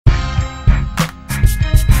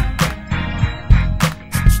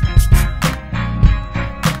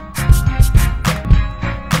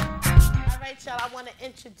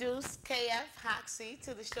introduce KF Hoxie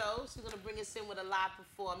to the show. She's going to bring us in with a live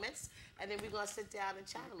performance, and then we're going to sit down and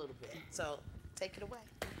chat a little bit. So take it away.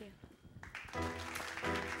 Thank you.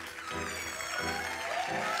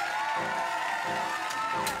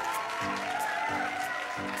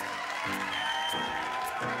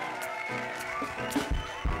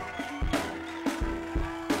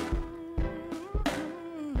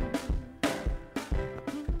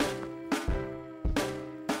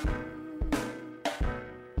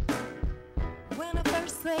 When I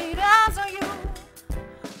first laid eyes on you,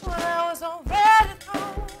 when I was already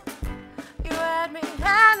through, you had me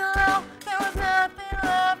hanging low. There was nothing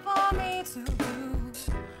left for me to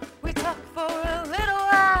do. We talked for a little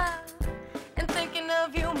while, and thinking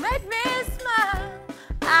of you made me smile.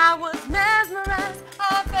 I was mesmerized,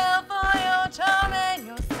 I fell for your charm and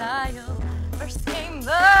your style. First came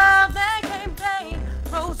love, then came pain.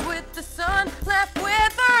 Rose with the sun, left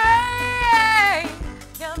with the rain.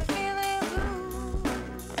 Got me feeling blue.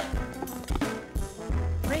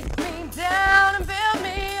 Break me down and build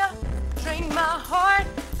me up. Drain my heart,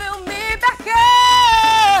 fill me back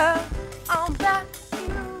up. I'm back with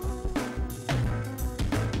you.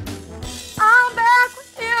 I'm back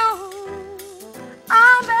with you.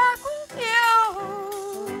 I'm back with you.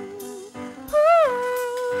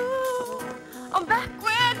 Ooh, I'm back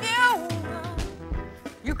with you.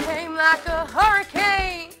 You came like a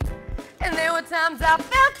hurricane, and there were times I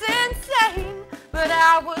felt insane, but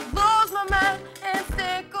I would lose my mind and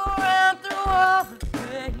stick around through all the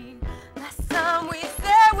pain. Last time we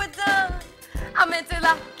said we're done, I meant it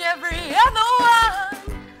like every other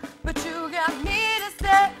one, but you got me to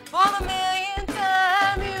stay for the millionth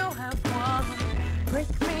time you have won. Break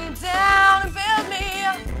me down and build me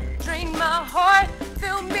up, drain my heart,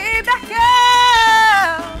 fill me back up.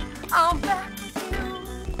 I'm back with you.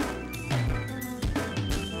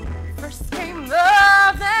 First came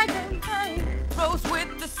love, then came pain. Rose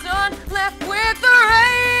with the sun, left with the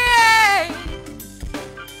rain.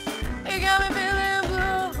 You got me feeling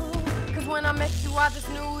blue. Cause when I met you, I just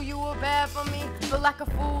knew you were bad for me. But like a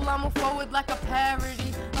fool, I move forward like a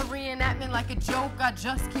parody, a reenactment like a joke. I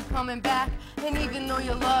just keep coming back. And even though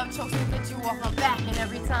your love chose to get you off my back, and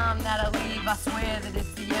every time that I leave, I swear that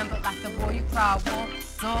it's the end. But like the boy you cry wolf,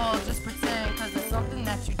 so just pretend, cause it's something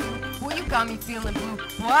that you do. Boy, you got me feeling blue.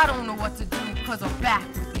 Boy, I don't know what to do, cause I'm back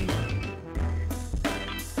with you.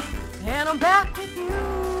 And I'm back with you.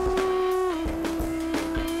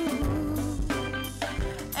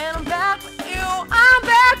 And I'm back with you. I'm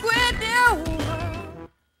back with you.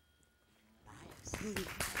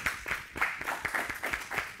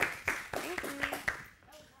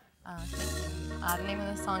 The name of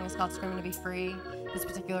this song is called Screaming to Be Free. This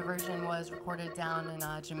particular version was recorded down in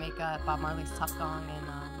Jamaica at Bob Marley's Top Gong in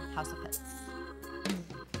House of Hits.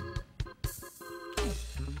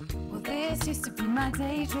 Well, this used to be my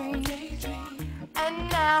daydream, and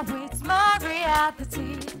now it's my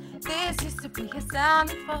reality. This used to be a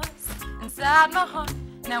sounding voice inside my heart.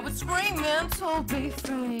 Now it's screaming to be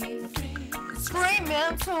free. It's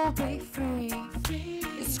screaming to be free.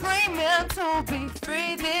 It's screaming to be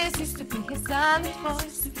free. This used to be a sounding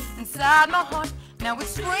voice inside my heart. Now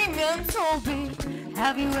it's screaming to be.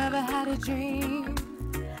 Have you ever had a dream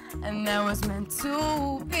and that was meant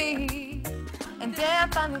to be? And then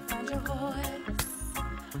finally found your voice,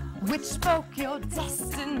 which spoke your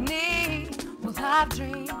destiny. Well, I've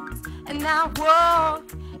dreams, and I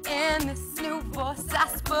walk in this new voice I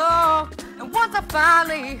spoke. And once I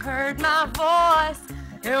finally heard my voice,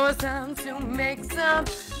 it was time to make some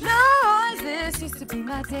noise. This used to be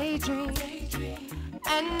my daydream,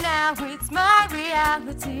 and now it's my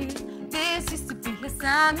reality. This used to be a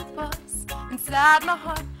sounding voice inside my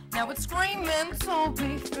heart. Now it's screaming to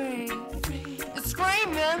be free. It's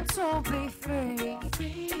screaming to be free.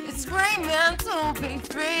 It's screaming to be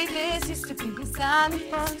free. This used to be a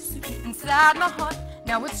sounding voice inside my heart.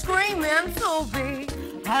 Now it's screaming to be.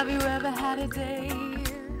 Have you ever had a day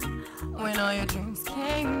when all your dreams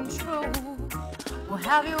came true? Well,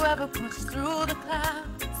 have you ever pushed through the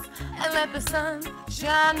clouds and let the sun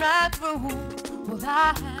shine right through? Well,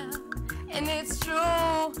 I have, and it's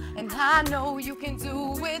true, and I know you can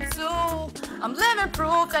do it too. I'm living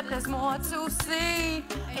proof that there's more to see,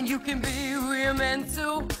 and you can be who you're meant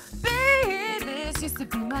to be. This used to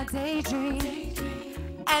be my daydream,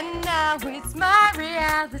 and now it's my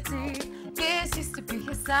reality. This used to be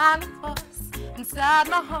a silent voice inside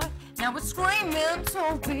my heart. Now it's screaming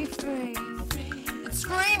to be free. It's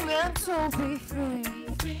screaming to be free.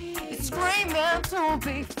 It's screaming to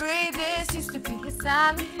be free. This used to be a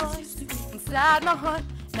silent voice inside my heart.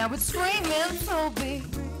 Now it's screaming to be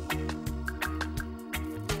free.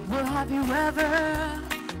 Well, have you ever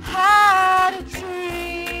had a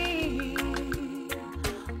dream.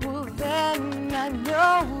 Well, then I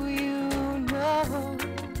know you know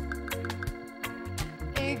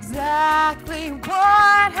exactly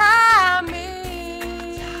what I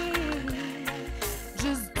mean.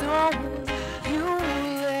 Just don't you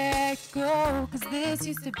let go, 'cause this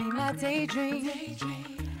used to be my daydream,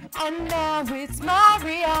 and now it's my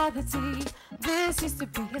reality. This used to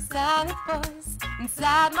be a silent voice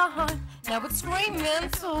inside my heart. Now it's screaming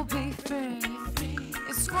to be free.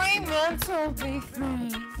 It's screaming to be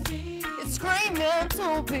free. It's screaming to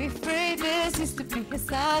be free. This used to be a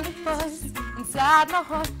silent voice inside my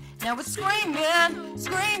heart. Now it's screaming,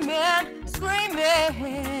 screaming,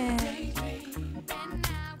 screaming.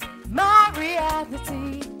 My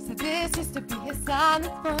reality. So this used to be a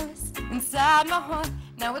silent voice inside my heart.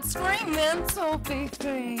 Now it's screaming to be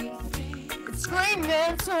free. It's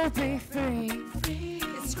screaming to be free.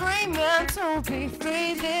 It's screaming to be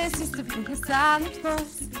free. This used to be a silent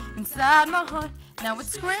voice inside my heart. Now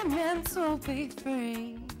it's screaming to be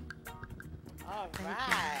free. All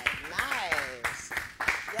right, nice.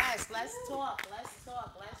 Yes, let's talk, let's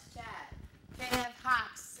chat. KF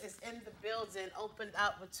Hawks is in the building, opened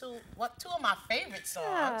up with two of my favorite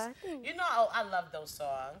songs. You know, I love those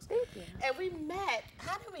songs. Thank you. And we met,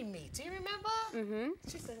 how did we meet? Do you remember? Mm-hmm.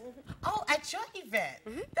 She said, oh, at your event.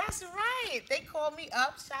 Mm-hmm. That's right. They called me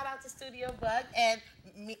up, shout out to Studio Bug, and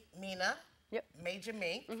Mina, yep. Major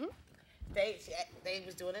Me. Mm-hmm. They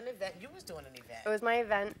was doing an event. You was doing an event. It was my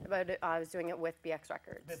event, but I was doing it with BX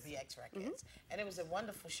Records. With BX Records. And it was a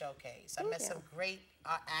wonderful showcase. I met some great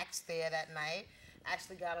acts there that night.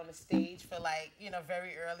 Actually got on the stage for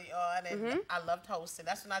very early on, and I loved hosting.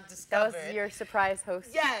 That's when I discovered. That was your surprise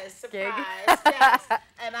host. Yes, surprise. Gig. Yes.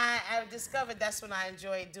 And I discovered that's when I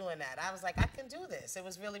enjoyed doing that. I was like, I can do this. It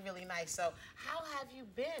was really, really nice. So how have you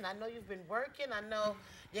been? I know you've been working. I know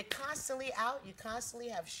you're constantly out. You constantly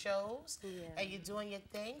have shows, and you're doing your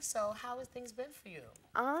thing. So how has things been for you?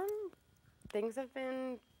 Things have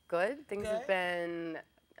been good. Things have been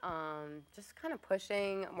just kind of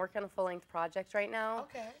pushing. I'm working on a full-length project right now.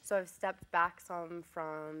 Okay. So I've stepped back from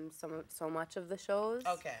so much of the shows.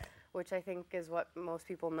 Okay. Which I think is what most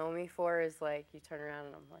people know me for, is like you turn around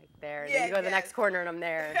and I'm like there, and then you go to the next corner and I'm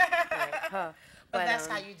there. Like, huh. But that's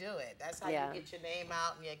how you do it. That's how you get your name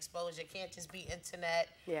out and your exposure. It can't just be internet.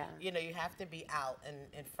 Yeah. You know, you have to be out and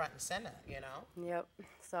in front and center, you know? Yep.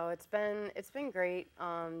 So it's been great.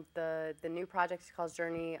 The new project is called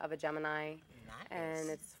Journey of a Gemini. Nice. And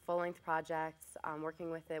it's a full-length project. I'm working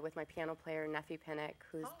with it with my piano player, Neffy Pinnock,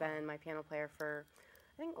 who's been my piano player for,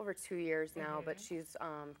 I think, over 2 years now, but she's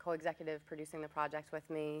co-executive producing the project with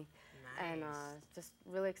me. Nice. And just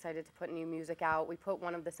really excited to put new music out. We put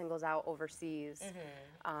one of the singles out overseas.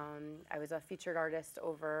 I was a featured artist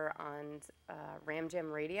over on Ram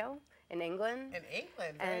Jam Radio in England. In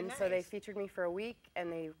England, very and nice. So they featured me for a week,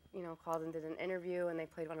 and they, called and did an interview, and they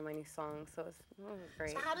played one of my new songs. So it was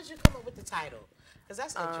great. So how did you come up with the title? Because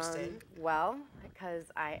that's interesting. Well,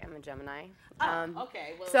 because I am a Gemini.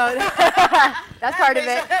 Okay. Well, so that's part of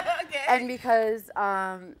it. Okay. And because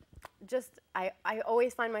I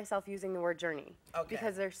always find myself using the word journey. Okay.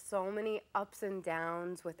 Because there's so many ups and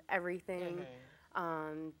downs with everything.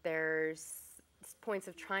 There's points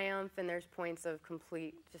of triumph and there's points of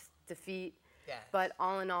complete just defeat. Yes. But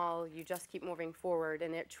all in all, you just keep moving forward,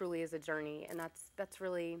 and it truly is a journey. And that's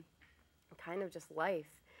really kind of just life.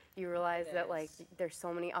 You realize that there's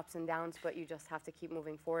so many ups and downs, but you just have to keep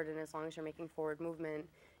moving forward. And as long as you're making forward movement,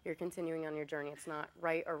 you're continuing on your journey. It's not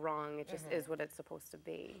right or wrong. It just is what it's supposed to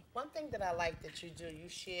be. One thing that I like that you do, you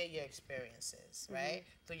share your experiences, right?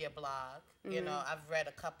 Through your blog. You know, I've read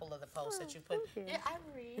a couple of the posts that you put. Yeah, I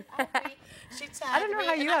read. She tagged me. I don't know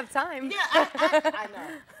how you have time. Yeah, I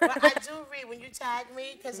know. But I do read when you tag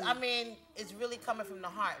me, because, I mean, it's really coming from the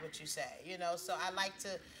heart what you say, So I like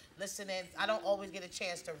to listen in. I don't always get a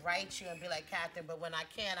chance to write you and be like, Catherine, but when I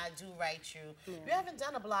can, I do write you. Yeah. You haven't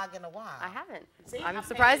done a blog in a while. I haven't. See, I'm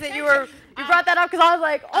surprised that you brought that up, because I was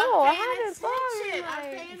like, I'm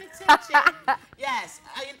paying attention. Yes,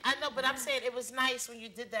 I know, but I'm saying it was nice when you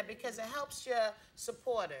did that, because it helps your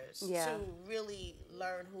supporters to really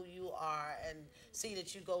learn who you are and see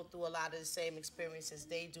that you go through a lot of the same experiences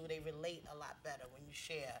they do. They relate a lot better when you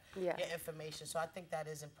share your information. So I think that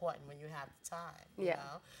is important when you have the time. You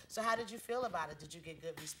know? So how did you feel about it? Did you get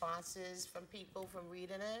good responses from people from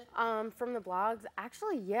reading it? From the blogs?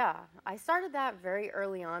 Actually, yeah. I started that very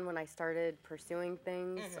early on when I started pursuing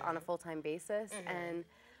things on a full-time basis. And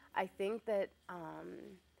I think that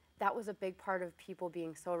that was a big part of people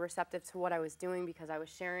being so receptive to what I was doing, because I was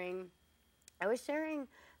sharing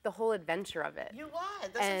the whole adventure of it. You are.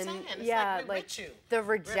 That's what I'm saying. It's yeah, like we're with you. The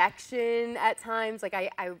rejection at times. Like I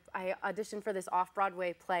auditioned for this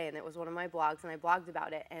off-Broadway play, and it was one of my blogs, and I blogged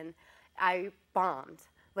about it, and I bombed.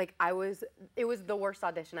 Like it was the worst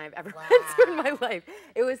audition I've ever been to in my life.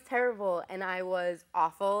 It was terrible, and I was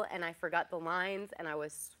awful, and I forgot the lines, and I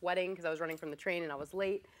was sweating because I was running from the train, and I was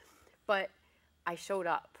late. But I showed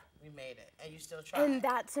up. We made it, and you still tried. And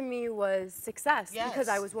that to me was success because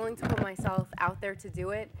I was willing to put myself out there to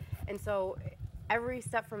do it. And so every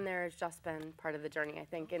step from there has just been part of the journey, I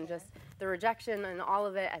think, and just the rejection and all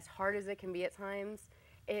of it, as hard as it can be at times.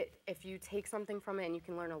 If you take something from it and you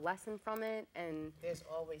can learn a lesson from it, and there's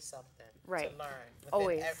always something to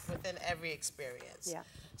learn within every experience. Yeah.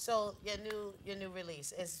 So your new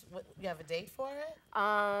release is you have a date for it?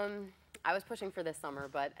 I was pushing for this summer,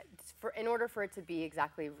 but in order for it to be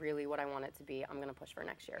exactly really what I want it to be, I'm gonna push for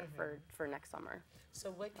next year, for next summer.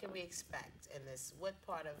 So what can we expect in this? What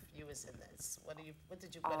part of you is in this? What did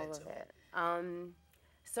you put all into of it?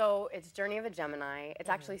 So it's Journey of a Gemini. It's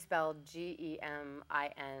actually spelled Geminie,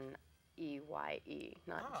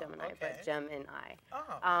 not Gemini, but Gemini.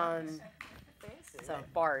 Oh, fancy. So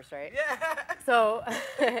bars, right? Yeah. So,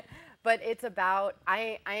 but it's about,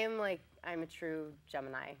 I'm a true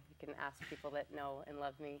Gemini. You can ask people that know and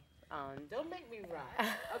love me. Don't make me run.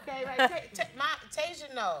 Okay, like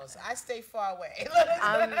Tasia knows. I stay far away.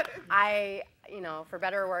 For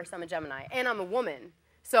better or worse, I'm a Gemini, and I'm a woman.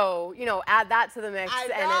 So, add that to the mix. I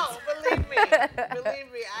know, believe me,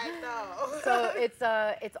 I know. So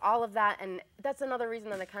it's all of that, and that's another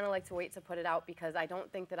reason that I kind of like to wait to put it out, because I don't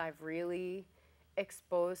think that I've really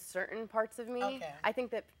exposed certain parts of me. Okay. I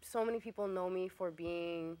think that so many people know me for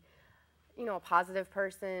being, a positive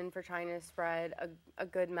person, for trying to spread a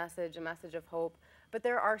good message, a message of hope. But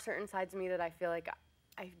there are certain sides of me that I feel like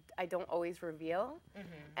I don't always reveal,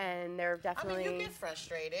 and there definitely. You get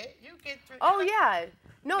frustrated. You get through. Oh yeah,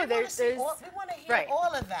 no, we there's. We want to hear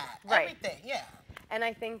all of that, everything, yeah. And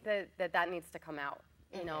I think that needs to come out.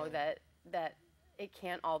 You know that it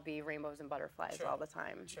can't all be rainbows and butterflies all the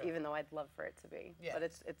time. Even though I'd love for it to be, but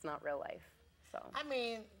it's not real life. So. I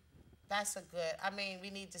mean, that's a good. I mean,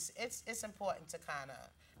 we need to. It's important to kind of.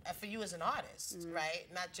 For you as an artist, right?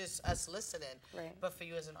 Not just us listening, but for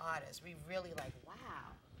you as an artist. We really like, wow.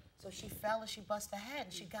 So she fell and she busted her head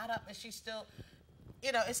and she got up and she still,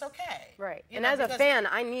 it's okay. Right. And as a fan,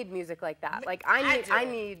 I need music like that. Like I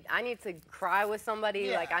need to cry with somebody.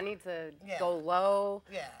 Yeah. Like I need to go low.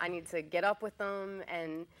 Yeah. I need to get up with them,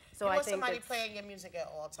 and so I think somebody playing your music at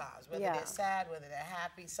all times, whether they're sad, whether they're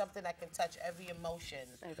happy, something that can touch every emotion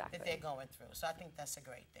that they're going through. So I think that's a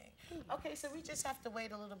great thing. Okay, so we just have to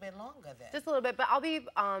wait a little bit longer then. Just a little bit, but I'll be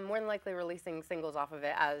more than likely releasing singles off of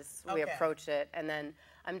it as we approach it, and then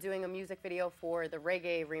I'm doing a music video for the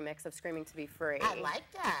reggae remix of "Screaming to Be Free." I like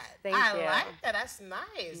that. Thank you. I like that. That's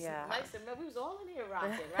nice. Yeah. Nice to know we was all in here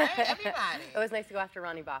rocking, right? Everybody. It was nice to go after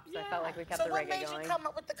Ronnie Bop, so I felt like we kept the reggae going. So what made you come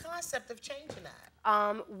up with the concept of changing that?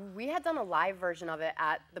 We had done a live version of it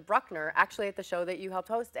at the Bruckner, actually at the show that you helped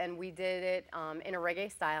host, and we did it in a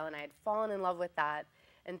reggae style, and I had fallen in love with that.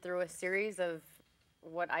 And through a series of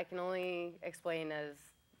what I can only explain as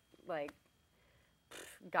like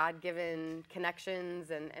God-given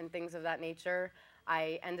connections and things of that nature,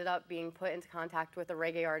 I ended up being put into contact with a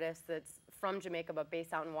reggae artist that's from Jamaica but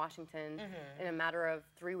based out in Washington. In a matter of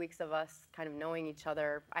 3 weeks of us kind of knowing each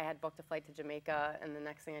other, I had booked a flight to Jamaica, and the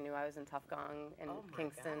next thing I knew, I was in Tuff Gong in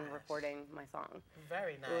Kingston recording my song.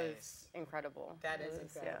 Very nice. It was incredible. That is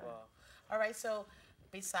incredible. Yeah. All right, so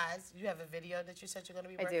besides, you have a video that you said you're going to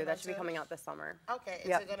be working on? I do. That should be coming out this summer. Okay. Is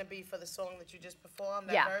it going to be for the song that you just performed,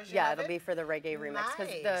 that version of it? It'll be for the reggae remix.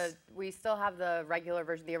 Because we still have the regular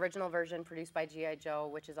version, the original version produced by G.I. Joe,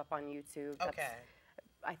 which is up on YouTube. That's,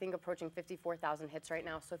 I think, approaching 54,000 hits right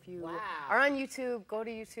now. So if you are on YouTube, go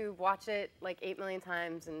to YouTube, watch it like 8 million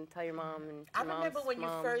times, and tell your mom and your I remember when you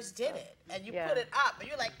first did it, and you put it up, and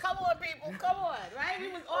you're like, come on, people, come on, right? We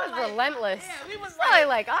was all like, relentless. Yeah, we was probably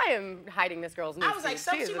like, I am hiding this girl's news. I was like,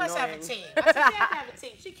 she must have a team. I said, she has to have a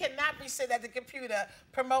team. She cannot be sitting at the computer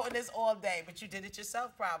promoting this all day, but you did it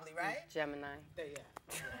yourself probably, right? Gemini.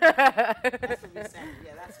 That's what we said.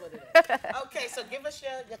 Yeah, that's what it is. Okay, so give us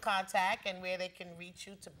your contact and where they can reach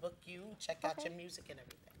you to book you, check out your music and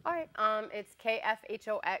everything. All right, it's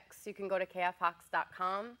KFHOX. You can go to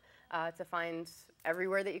kfhox.com to find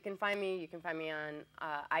everywhere that you can find me. You can find me on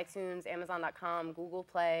iTunes, Amazon.com, Google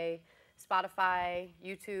Play, Spotify,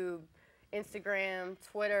 YouTube, Instagram,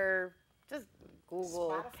 Twitter. Just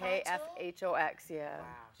Google KFHOX. Yeah.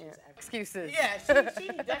 Wow, excuses. Yeah, she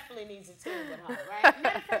definitely needs a team with her, right?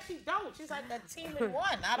 Matter of fact, she don't. She's like a team in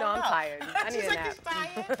one. I don't know. I'm tired. I need a nap. She's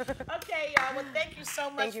tired. Okay, y'all. Well, thank you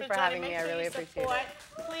so much for having me. Make I really sure you appreciate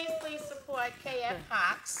it. Please support KF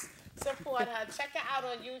Cox. Support her. Check her out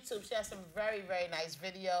on YouTube. She has some very, very nice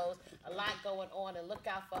videos. A lot going on, and look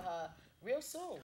out for her real soon.